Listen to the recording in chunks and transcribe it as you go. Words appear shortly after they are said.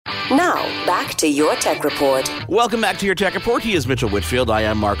Now, back to your Tech Report. Welcome back to your Tech Report. He is Mitchell Whitfield. I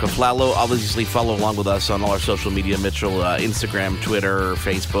am Marco Flalo. Obviously, follow along with us on all our social media, Mitchell, Instagram, Twitter,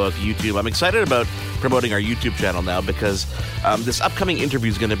 Facebook, YouTube. I'm excited about promoting our YouTube channel now because this upcoming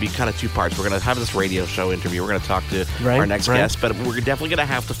interview is going to be kind of two parts. We're going to have this radio show interview. We're going to talk to our next guest, but we're definitely going to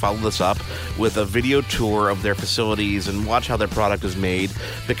have to follow this up with a video tour of their facilities and watch how their product is made.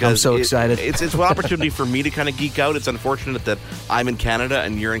 Because I'm so excited. It's one opportunity for me to kind of geek out. It's unfortunate that I'm in Canada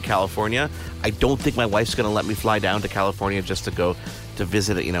and you're in California. I don't think my wife's going to let me fly down to California just to go to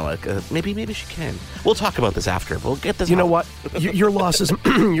visit it. You know, maybe she can. We'll talk about this after. We'll get this. You know what? Your loss is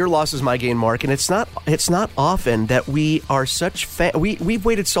your loss is my gain, Mark. And it's not often that we are such we've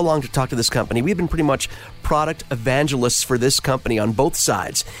waited so long to talk to this company. We've been pretty much product evangelists for this company on both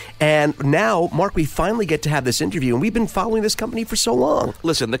sides. And now, Mark, we finally get to have this interview, and we've been following this company for so long.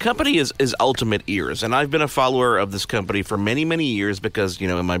 Listen, the company is Ultimate Ears, and I've been a follower of this company for many, many years because, you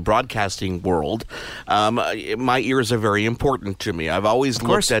know, in my broadcasting world, my ears are very important to me. I've always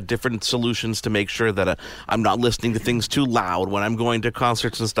looked at different solutions to make sure that I'm not listening to things too loud when I'm going to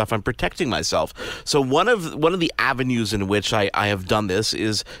concerts and stuff. I'm protecting myself. So one of the avenues in which I have done this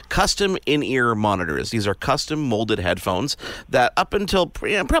is custom in-ear monitors. These are custom molded headphones that up until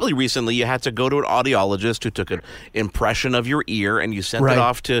probably recently you had to go to an audiologist who took an impression of your ear and you sent it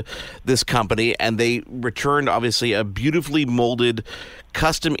off to this company, and they returned obviously a beautifully molded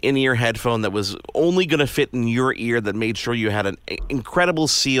custom in-ear headphone that was only going to fit in your ear, that made sure you had an incredible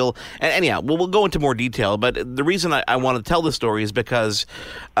seal. And anyhow, we'll go into more detail, but the reason I want to tell this story is because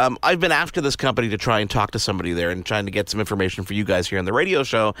I've been after this company to try and talk to somebody there and trying to get some information for you guys here on the radio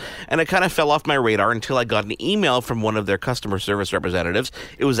show, and it kind of fell off my radar until I got an email from one of their customer service representatives.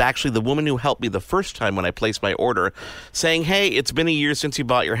 It was actually the woman who helped me the first time when I placed my order, saying, hey, it's been a year since you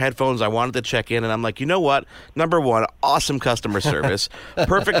bought your headphones. I wanted to check in. And I'm like, you know what? Number one, awesome customer service.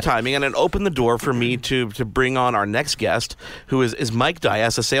 Perfect timing, and it opened the door for me to bring on our next guest, who is Mike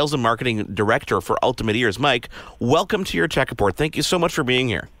Dias, a sales and marketing director for Ultimate Ears. Mike, welcome to your Tech Report. Thank you so much for being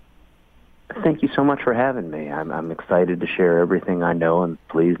here. Thank you so much for having me. I'm excited to share everything I know, and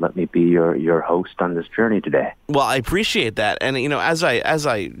please let me be your host on this journey today. Well, I appreciate that, and you know, as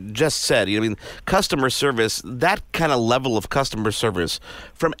I just said, I mean, customer service, that kind of level of customer service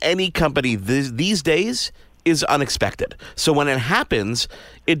from any company these days is unexpected. So when it happens,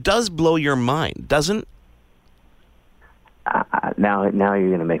 it does blow your mind, doesn't? Now you're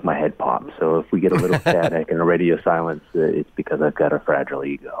going to make my head pop. So if we get a little static and a radio silence, it's because I've got a fragile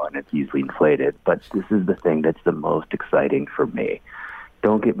ego and it's easily inflated. But this is the thing that's the most exciting for me.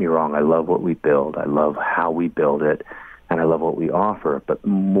 Don't get me wrong. I love what we build. I love how we build it, and I love what we offer. But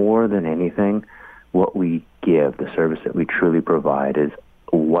more than anything, what we give, the service that we truly provide, is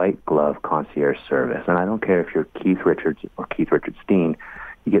white glove concierge service. And I don't care if you're Keith Richards or Keith Richards Steen,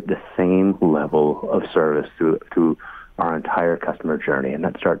 you get the same level of service through our entire customer journey. And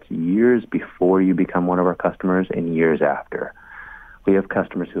that starts years before you become one of our customers and years after. We have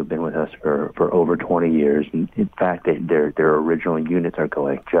customers who have been with us for over 20 years. And in fact, their original units are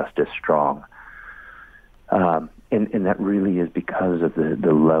going just as strong. And that really is because of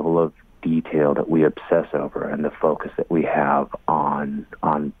the level of detail that we obsess over and the focus that we have on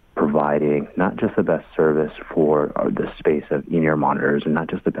providing not just the best service for the space of in-ear monitors and not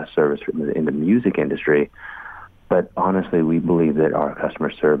just the best service in the music industry, but honestly, we believe that our customer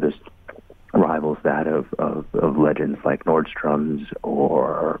service rivals that of legends like Nordstrom's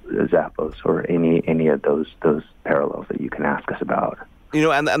or Zappos or any of those parallels that you can ask us about. You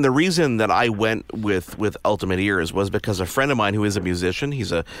know, and the reason that I went with Ultimate Ears was because a friend of mine who is a musician,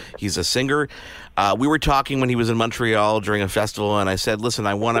 he's a singer. We were talking when he was in Montreal during a festival, and I said, "Listen,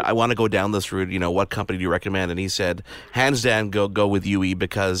 I want to go down this route. You know, what company do you recommend?" And he said, "Hands down, go with UE,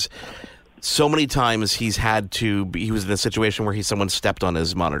 because so many times he was in a situation where someone stepped on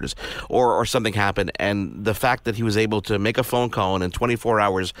his monitors or something happened, and the fact that he was able to make a phone call and in 24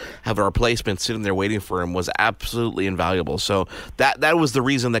 hours have a replacement sitting there waiting for him was absolutely invaluable. So that was the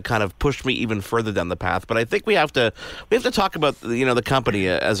reason that kind of pushed me even further down the path. But I think we have to talk about, you know, the company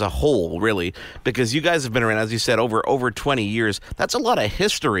as a whole, really, because you guys have been around, as you said, over 20 years. That's a lot of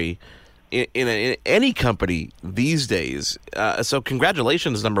history in any company these days. So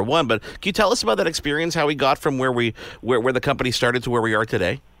congratulations, number one. But can you tell us about that experience, how we got from where the company started to where we are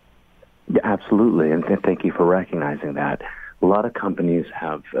today? Yeah, absolutely, and thank you for recognizing that. A lot of companies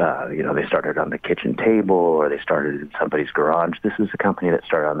have, they started on the kitchen table or they started in somebody's garage. This is a company that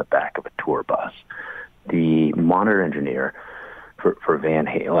started on the back of a tour bus. The monitor engineer for Van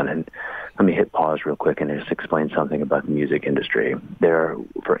Halen, and let me hit pause real quick and just explain something about the music industry.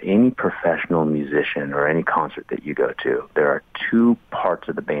 For any professional musician or any concert that you go to, there are two parts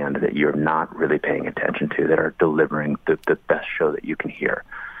of the band that you're not really paying attention to that are delivering the best show that you can hear.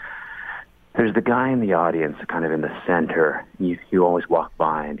 There's the guy in the audience, kind of in the center. You always walk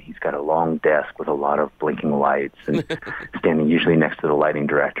by, and he's got a long desk with a lot of blinking lights, and standing usually next to the lighting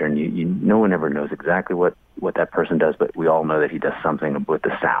director. And no one ever knows exactly what that person does, but we all know that he does something with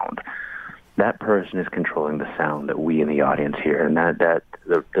the sound. That person is controlling the sound that we in the audience hear, and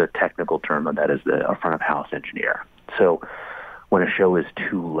the technical term of that is a front of house engineer. So when a show is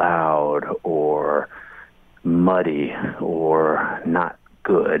too loud or muddy or not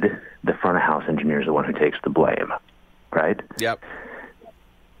good, the front of house engineer is the one who takes the blame, right? Yep.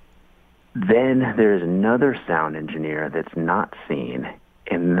 Then there's another sound engineer that's not seen,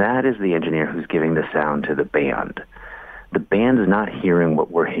 and that is the engineer who's giving the sound to the band. The band is not hearing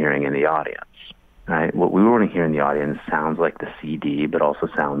what we're hearing in the audience, right? What we want to hear in the audience sounds like the CD, but also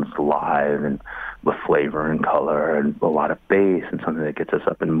sounds live and with flavor and color and a lot of bass and something that gets us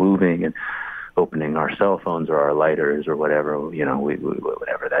up and moving and opening our cell phones or our lighters or whatever,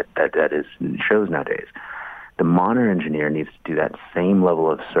 whatever that is in shows nowadays. The monitor engineer needs to do that same level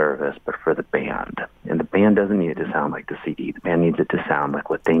of service, but for the band. And the band doesn't need it to sound like the CD. The band needs it to sound like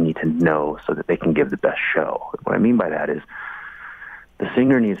what they need to know so that they can give the best show. What I mean by that is the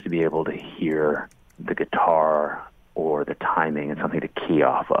singer needs to be able to hear the guitar or the timing and something to key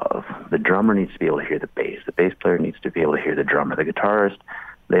off of. The drummer needs to be able to hear the bass. The bass player needs to be able to hear the drummer. The guitarist,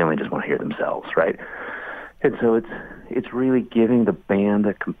 they only just want to hear themselves, right? And so it's really giving the band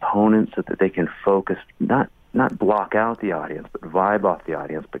the components so that they can focus, not block out the audience, but vibe off the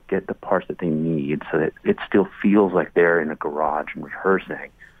audience, but get the parts that they need so that it still feels like they're in a garage and rehearsing.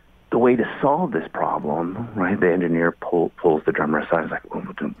 The way to solve this problem, right, the engineer pulls the drummer aside. He's like,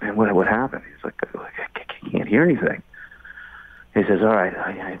 what happened? He's like, I can't hear anything. He says, all right,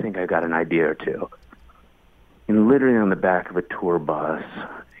 I think I got an idea or two. And literally on the back of a tour bus,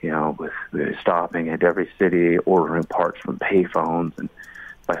 with stopping at every city, ordering parts from payphones, and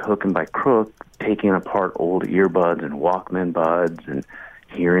by hook and by crook, taking apart old earbuds and Walkman buds and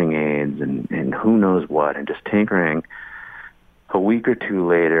hearing aids and who knows what, and just tinkering. A week or two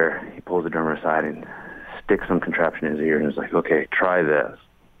later, he pulls the drummer aside and sticks some contraption in his ear and is like, okay, try this.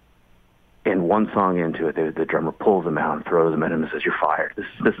 And one song into it, the drummer pulls him out and throws him at him and says, you're fired.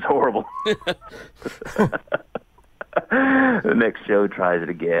 This is horrible. The next show tries it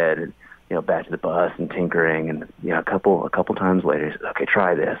again, and back to the bus and tinkering, and a couple times later he says, okay,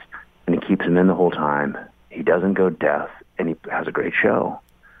 try this. And he keeps him in the whole time. He doesn't go deaf, and he has a great show.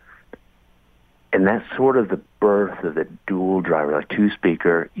 And that's sort of the birth of the dual driver, like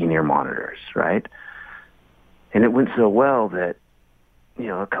two-speaker in-ear monitors, right? And it went so well that,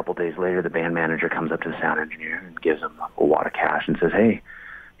 a couple days later, the band manager comes up to the sound engineer and gives him a wad of cash and says, hey,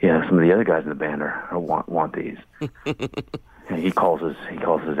 some of the other guys in the band want these. And he calls his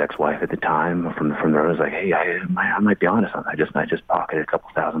ex-wife at the time from the road. He's like, hey, I might be honest on that. I just pocketed a couple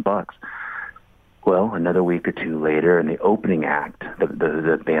 $1,000. Well, another week or two later, in the opening act,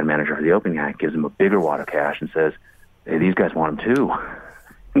 the band manager for the opening act gives him a bigger wad of cash and says, hey, these guys want them too.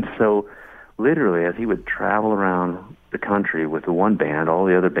 And so literally, as he would travel around the country with the one band, all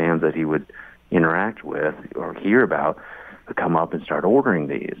the other bands that he would interact with or hear about would come up and start ordering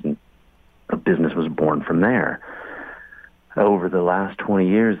these. And a business was born from there. Over the last 20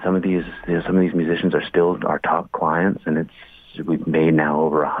 years, some of these musicians are still our top clients, and we've made now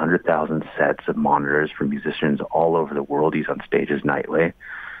over 100,000 sets of monitors for musicians all over the world. Use on stages nightly,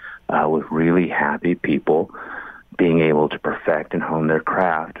 with really happy people being able to perfect and hone their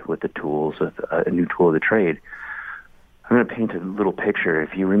craft with the tools of a new tool of the trade. I'm going to paint a little picture.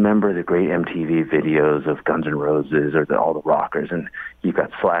 If you remember the great MTV videos of Guns N' Roses or all the rockers, and you've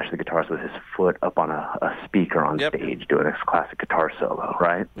got Slash, the guitarist, with his foot up on a speaker on stage doing a classic guitar solo,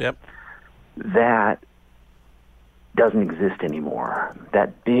 right? Yep. That doesn't exist anymore.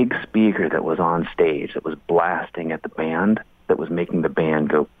 That big speaker that was on stage, that was blasting at the band, that was making the band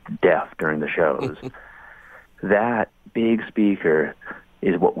go deaf during the shows, that big speaker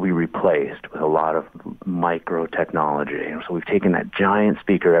is what we replaced with a lot of micro technology. And so we've taken that giant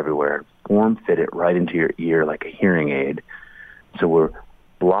speaker everywhere, form-fit it right into your ear like a hearing aid. So we're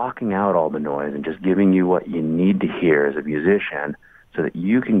blocking out all the noise and just giving you what you need to hear as a musician so that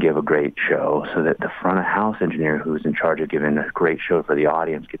you can give a great show, so that the front-of-house engineer who's in charge of giving a great show for the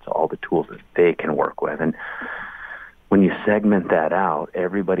audience gets all the tools that they can work with. And when you segment that out,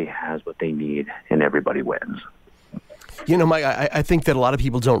 everybody has what they need and everybody wins. Mike, I think that a lot of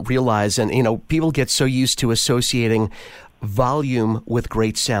people don't realize, and, people get so used to associating volume with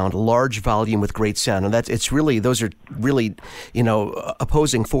great sound, large volume with great sound. And those are really,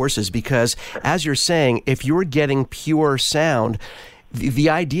 opposing forces, because as you're saying, if you're getting pure sound, the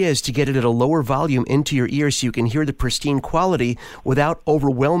idea is to get it at a lower volume into your ear so you can hear the pristine quality without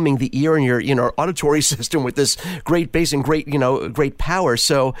overwhelming the ear and your auditory system with this great bass and great power.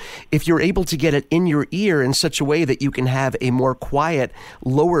 So if you're able to get it in your ear in such a way that you can have a more quiet,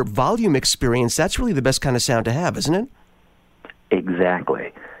 lower volume experience, that's really the best kind of sound to have, isn't it?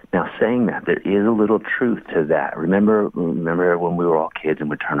 Exactly. Now, saying that, there is a little truth to that. Remember when we were all kids and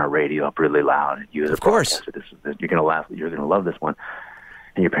would turn our radio up really loud? You, as a broadcaster, you're going to love this one.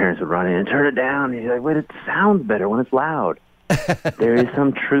 And your parents would run in and turn it down. And you're like, wait, it sounds better when it's loud. There is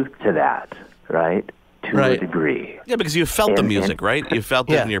some truth to that, right? To a degree. Yeah, because you felt the music, right? You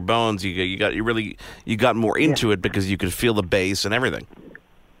felt it in your bones. You got more into it because you could feel the bass and everything.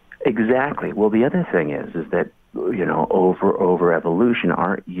 Exactly. Well, the other thing is that over evolution,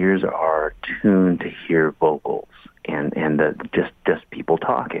 our ears are tuned to hear vocals and just people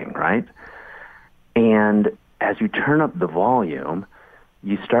talking, right? And as you turn up the volume,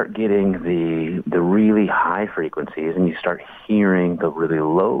 you start getting the really high frequencies, and you start hearing the really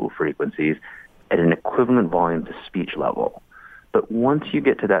low frequencies at an equivalent volume to speech level. But once you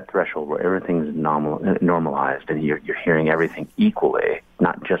get to that threshold where everything's normalized and you're hearing everything equally,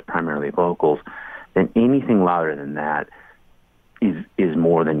 not just primarily vocals, then anything louder than that is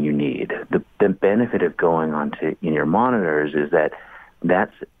more than you need. The benefit of going onto in-ear monitors is that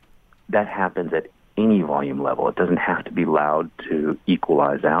happens at any volume level. It doesn't have to be loud to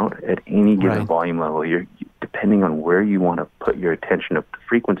equalize out. At any given volume level, you're depending on where you want to put your attention of the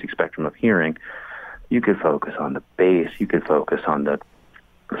frequency spectrum of hearing, you could focus on the bass, you could focus on the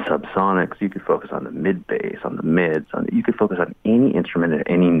subsonics, you could focus on the mid bass, on the mids, you could focus on any instrument at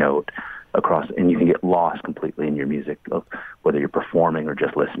any note across, and you can get lost completely in your music, whether you're performing or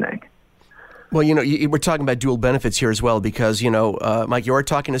just listening. Well, we're talking about dual benefits here as well, because, Mike, you're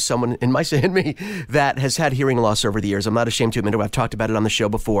talking to someone in me that has had hearing loss over the years. I'm not ashamed to admit it. I've talked about it on the show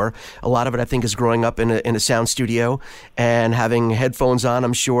before. A lot of it, I think, is growing up in a sound studio and having headphones on,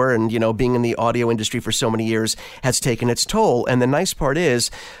 I'm sure, and, being in the audio industry for so many years has taken its toll. And the nice part is,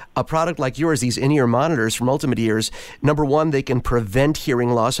 a product like yours, these in-ear monitors from Ultimate Ears, number one, they can prevent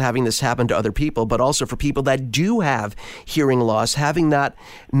hearing loss, having this happen to other people, but also for people that do have hearing loss, having that,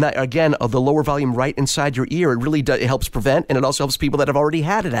 again, the lower volume right inside your ear, it really it helps prevent, and it also helps people that have already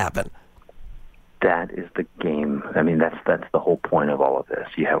had it happen. That is the game. I mean, that's the whole point of all of this.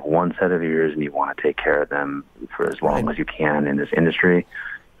 You have one set of ears, and you want to take care of them for as long as you can in this industry.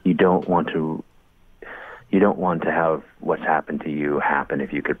 You don't want to have what's happened to you happen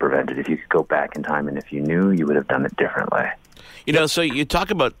if you could prevent it. If you could go back in time and if you knew, you would have done it differently. So you talk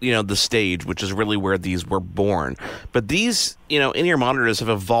about, the stage, which is really where these were born. But these, in-ear monitors have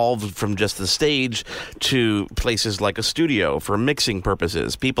evolved from just the stage to places like a studio for mixing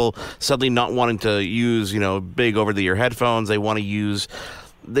purposes. People suddenly not wanting to use, big over-the-ear headphones. They want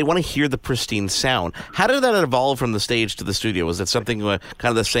to hear the pristine sound. How did that evolve from the stage to the studio? Was it something kind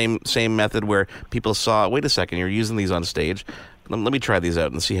of the same method where people saw, wait a second, you're using these on stage. Let me try these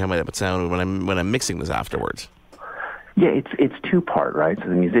out and see how it would sound when I'm mixing this afterwards. Yeah, it's two-part, right? So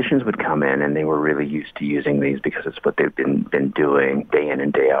the musicians would come in, and they were really used to using these because it's what they've been doing day in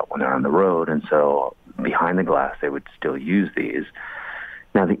and day out when they're on the road. And so behind the glass, they would still use these.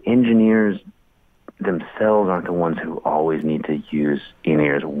 Now, the engineers themselves aren't the ones who always need to use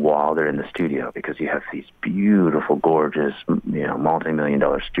in-ears while they're in the studio, because you have these beautiful, gorgeous,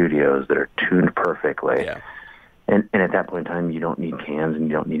 multi-million-dollar studios that are tuned perfectly. Yeah. And at that point in time, you don't need cans and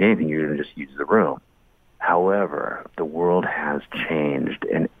you don't need anything. You're going to just use the room. However, the world has changed,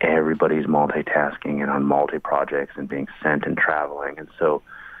 and everybody's multitasking and on multi-projects and being sent and traveling. And so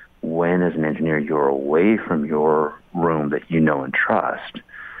when, as an engineer, you're away from your room that you know and trust,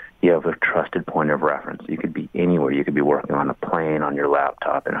 you have a trusted point of reference. You could be anywhere. You could be working on a plane, on your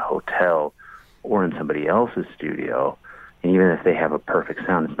laptop, in a hotel, or in somebody else's studio. And even if they have a perfect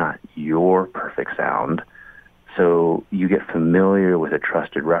sound, it's not your perfect sound. So you get familiar with a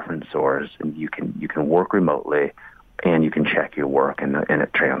trusted reference source, and you can work remotely, and you can check your work, and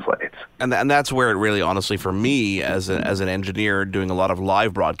it translates. And that's where it really, honestly, for me as an engineer doing a lot of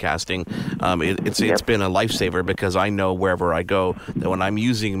live broadcasting, it's been a lifesaver, because I know wherever I go that when I'm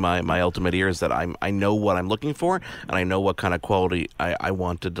using my Ultimate Ears that I know what I'm looking for, and I know what kind of quality I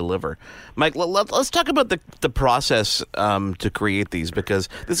want to deliver. Mike, let's talk about the process to create these, because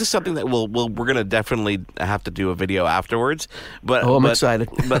this is something that we're going to definitely have to do a video afterwards. But I'm excited.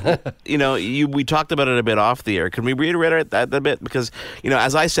 But we talked about it a bit off the air. Can we reiterate that a bit? Because,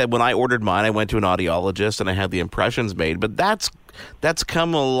 as I said, when I ordered mine, I went to an audiologist and I had the impressions made, but that's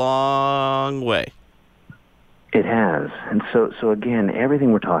come a long way. It has. And so again,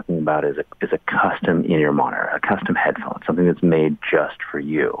 everything we're talking about is a custom in-ear monitor, a custom headphone, something that's made just for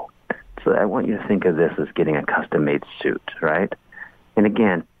you. So I want you to think of this as getting a custom-made suit, right? And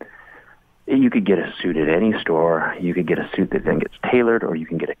again, you could get a suit at any store. You could get a suit that then gets tailored, or you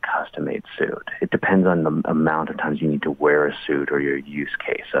can get a custom-made suit. It depends on the amount of times you need to wear a suit or your use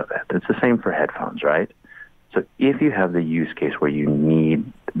case of it. It's the same for headphones, right? So if you have the use case where you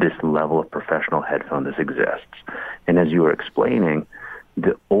need this level of professional headphone, this exists. And as you were explaining,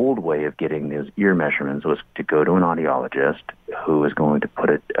 the old way of getting those ear measurements was to go to an audiologist who is going to put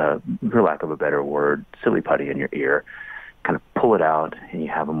it, for lack of a better word, silly putty in your ear, kind of pull it out, and you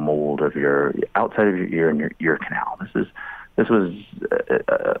have a mold of your outside of your ear and your ear canal. This was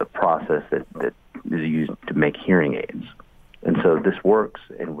a process that is used to make hearing aids. And so this works,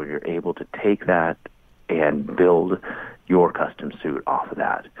 and we're able to take that and build your custom suit off of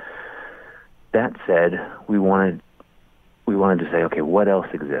that. That said, we wanted to say, okay, what else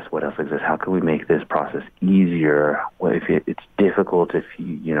exists? What else exists? How can we make this process easier? Well, if it's difficult, if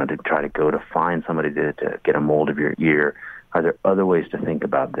you to try to go to find somebody to get a mold of your ear, are there other ways to think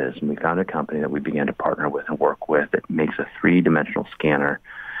about this? And we found a company that we began to partner with and work with that makes a 3-dimensional scanner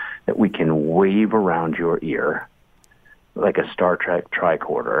that we can wave around your ear like a Star Trek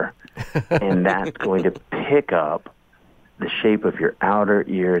tricorder, and that's going to pick up the shape of your outer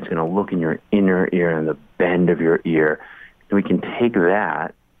ear. It's going to look in your inner ear and the bend of your ear. And we can take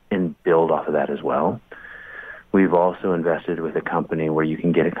that and build off of that as well. We've also invested with a company where you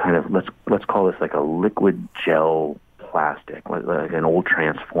can get a kind of, let's call this like a liquid gel plastic, like an old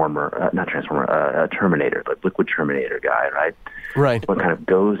Terminator, like liquid Terminator guy, right? Right. What kind of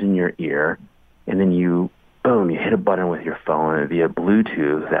goes in your ear, and then you hit a button with your phone, and via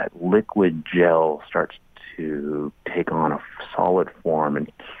Bluetooth, that liquid gel starts to take on a solid form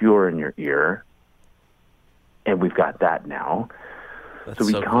and cure in your ear. And we've got that now. So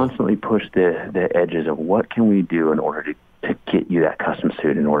we constantly push the edges of what can we do in order to get you that custom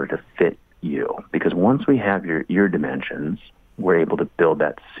suit in order to fit you. Because once we have your ear dimensions, we're able to build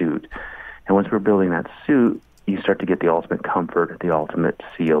that suit. And once we're building that suit, you start to get the ultimate comfort, the ultimate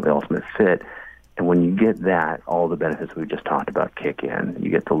seal, the ultimate fit. And when you get that, all the benefits we just talked about kick in. You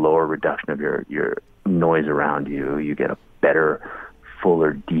get the lower reduction of your noise around you. You get a better,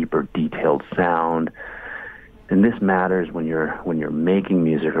 fuller, deeper, detailed sound. And this matters when you're making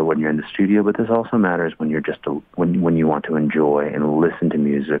music or when you're in the studio, but this also matters when you're when you want to enjoy and listen to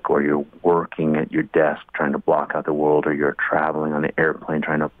music, or you're working at your desk trying to block out the world, or you're traveling on the airplane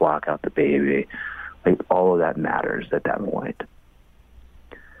trying to block out the baby. Like, all of that matters at that point.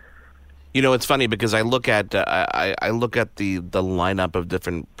 It's funny because I look at the lineup of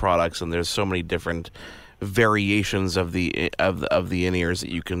different products, and there's so many different variations of the in-ears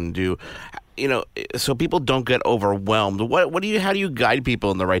that you can do. So people don't get overwhelmed. How do you guide people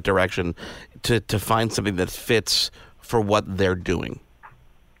in the right direction to find something that fits for what they're doing?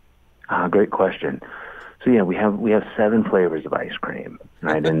 Great question. So yeah, we have 7 flavors of ice cream,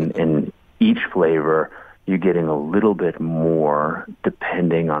 right? And each flavor, you're getting a little bit more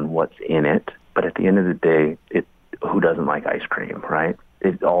depending on what's in it. But at the end of the day, who doesn't like ice cream, right?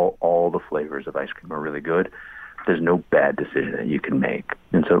 All the flavors of ice cream are really good. There's no bad decision that you can make.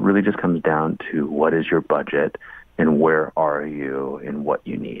 And so it really just comes down to what is your budget and where are you and what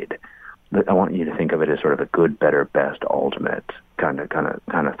you need. I want you to think of it as sort of a good, better, best, ultimate kind of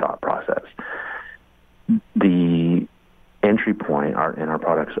thought process. The entry point in our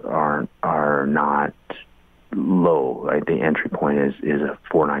products are not low, right? The entry point is a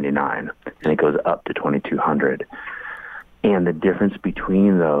 $499, and it goes up to $2,200. And the difference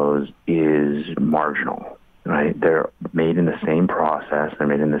between those is marginal, right? They're made in the same process. They're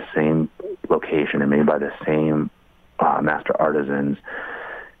made in the same location. They're made by the same master artisans.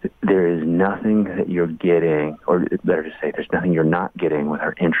 There is nothing that you're getting, or better to say, there's nothing you're not getting with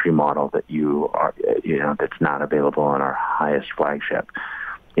our entry model that that's not available on our highest flagship.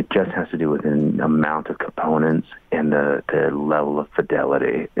 It just has to do with the amount of components and the level of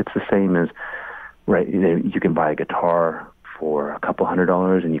fidelity. It's the same as, right, you can buy a guitar for a couple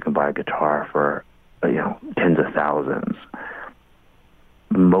 $100, and you can buy a guitar for, tens of thousands.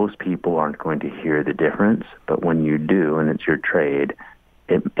 Most people aren't going to hear the difference, but when you do, and it's your trade,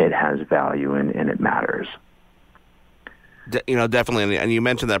 it has value and it matters. Definitely, and you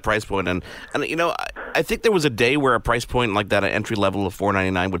mentioned that price point, and I think there was a day where a price point like that, an entry level of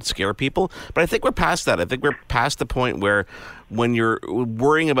 $499, would scare people, but I think we're past that. I think we're past the point where when you're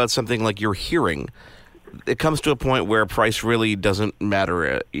worrying about something like your hearing, it comes to a point where price really doesn't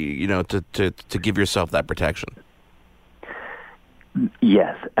matter, to give yourself that protection.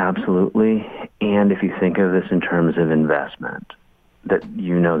 Yes, absolutely. And if you think of this in terms of investment, that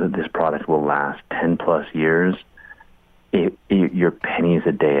you know that this product will last 10 plus years, your pennies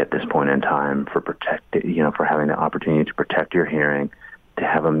a day at this point in time for for having the opportunity to protect your hearing, to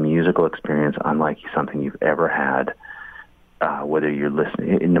have a musical experience unlike something you've ever had, whether you're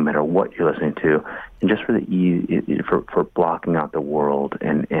listening, no matter what you're listening to, and just for the ease, for blocking out the world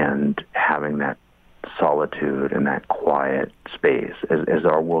and having that solitude and that quiet space. As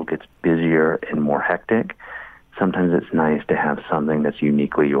our world gets busier and more hectic, sometimes it's nice to have something that's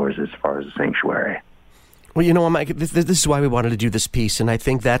uniquely yours as far as a sanctuary. Well, Mike, this is why we wanted to do this piece, and I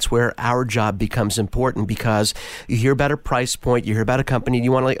think that's where our job becomes important, because you hear about a price point, you hear about a company, and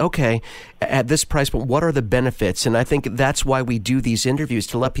you want to okay, at this price point, what are the benefits? And I think that's why we do these interviews,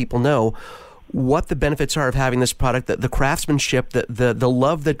 to let people know what the benefits are of having this product, the craftsmanship, the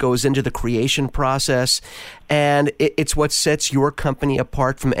love that goes into the creation process, and it's what sets your company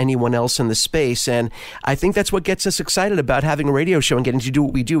apart from anyone else in the space. And I think that's what gets us excited about having a radio show and getting to do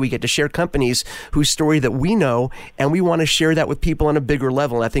what we do. We get to share companies whose story that we know, and we want to share that with people on a bigger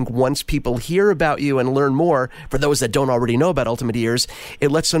level. And I think once people hear about you and learn more, for those that don't already know about Ultimate Ears, it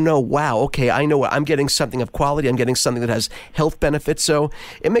lets them know, wow, okay, I know I'm getting something of quality. I'm getting something that has health benefits. So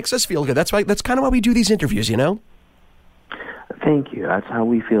it makes us feel good. That's kind of why we do these interviews, Thank you. That's how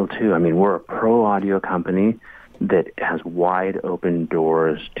we feel, too. I mean, we're a pro audio company that has wide open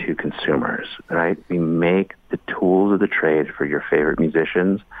doors to consumers, right? We make the tools of the trade for your favorite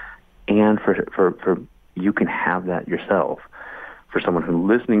musicians, and for you can have that yourself. For someone who's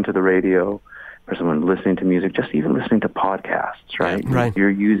listening to the radio, for someone listening to music, just even listening to podcasts, right? Right. You're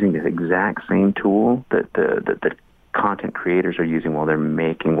using the exact same tool that the content creators are using while they're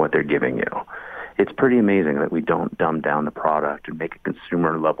making what they're giving you. It's pretty amazing that we don't dumb down the product and make a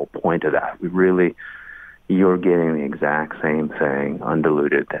consumer level point of that. You're getting the exact same thing,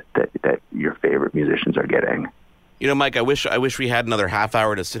 undiluted, that your favorite musicians are getting. Mike, I wish we had another half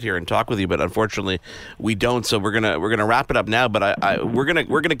hour to sit here and talk with you, but unfortunately we don't. So we're gonna wrap it up now. But we're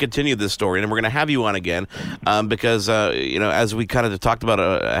gonna continue this story, and we're gonna have you on again because as we kind of talked about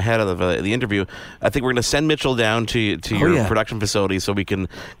ahead of the interview, I think we're gonna send Mitchell down to your production facility so we can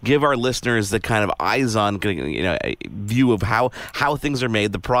give our listeners the kind of eyes-on view of how things are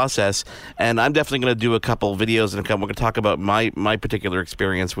made, the process. And I'm definitely gonna do a couple videos, and we're gonna talk about my particular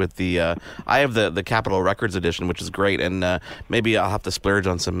experience with the. I have the Capitol Records edition, which is great, and maybe I'll have to splurge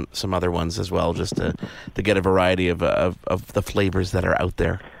on some other ones as well, just to get a variety of the flavors that are out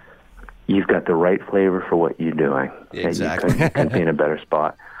there. You've got the right flavor for what you're doing. Exactly. You couldn't be in a better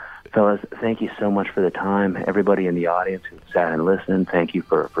spot. Fellas, thank you so much for the time. Everybody in the audience who sat and listened, thank you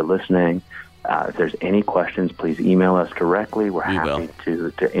for listening. If there's any questions, please email us directly. We're happy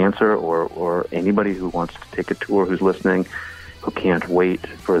to answer, or anybody who wants to take a tour who's listening, who can't wait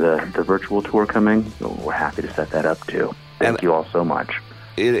for the virtual tour coming, we're happy to set that up too. Thank you all so much.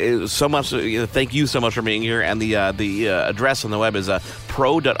 It is so much. Thank you so much for being here. And the address on the web is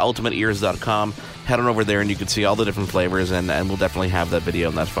pro.ultimateears.com. Head on over there and you can see all the different flavors, and we'll definitely have that video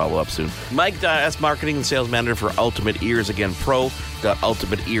and that follow-up soon. Mike S. Marketing and Sales Manager for Ultimate Ears. Again,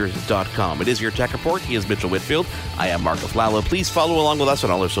 pro.ultimateears.com. It is your Tech Report. He is Mitchell Whitfield. I am Marcus Lalo. Please follow along with us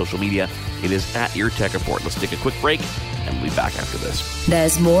on all our social media. It is at Your Tech Report. Let's take a quick break, and we'll be back after this.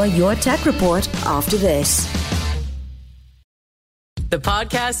 There's more Your Tech Report after this. The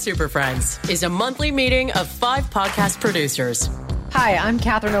Podcast Super Friends is a monthly meeting of 5 podcast producers. Hi, I'm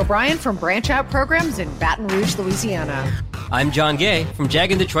Catherine O'Brien from Branch Out Programs in Baton Rouge, Louisiana. I'm John Gay from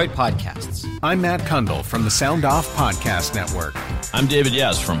Jag and Detroit Podcasts. I'm Matt Kundle from the Sound Off Podcast Network. I'm David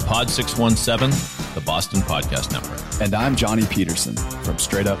Yaz from Pod 617, the Boston Podcast Network. And I'm Johnny Peterson from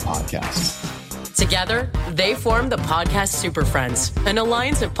Straight Up Podcasts. Together, they form the Podcast Super Friends, an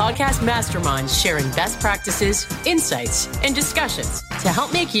alliance of podcast masterminds sharing best practices, insights, and discussions to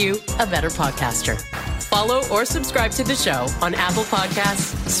help make you a better podcaster. Follow or subscribe to the show on Apple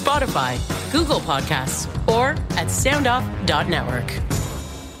Podcasts, Spotify, Google Podcasts, or at soundoff.network.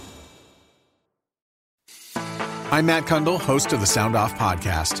 I'm Matt Kundle, host of the Sound Off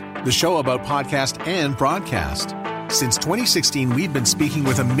Podcast, the show about podcast and broadcast. Since 2016, we've been speaking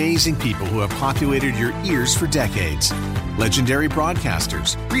with amazing people who have populated your ears for decades. Legendary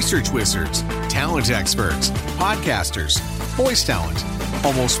broadcasters, research wizards, talent experts, podcasters, voice talent.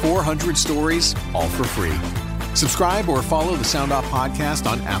 Almost 400 stories, all for free. Subscribe or follow the Sound Off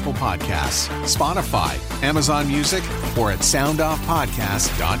Podcast on Apple Podcasts, Spotify, Amazon Music, or at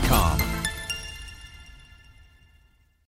soundoffpodcast.com.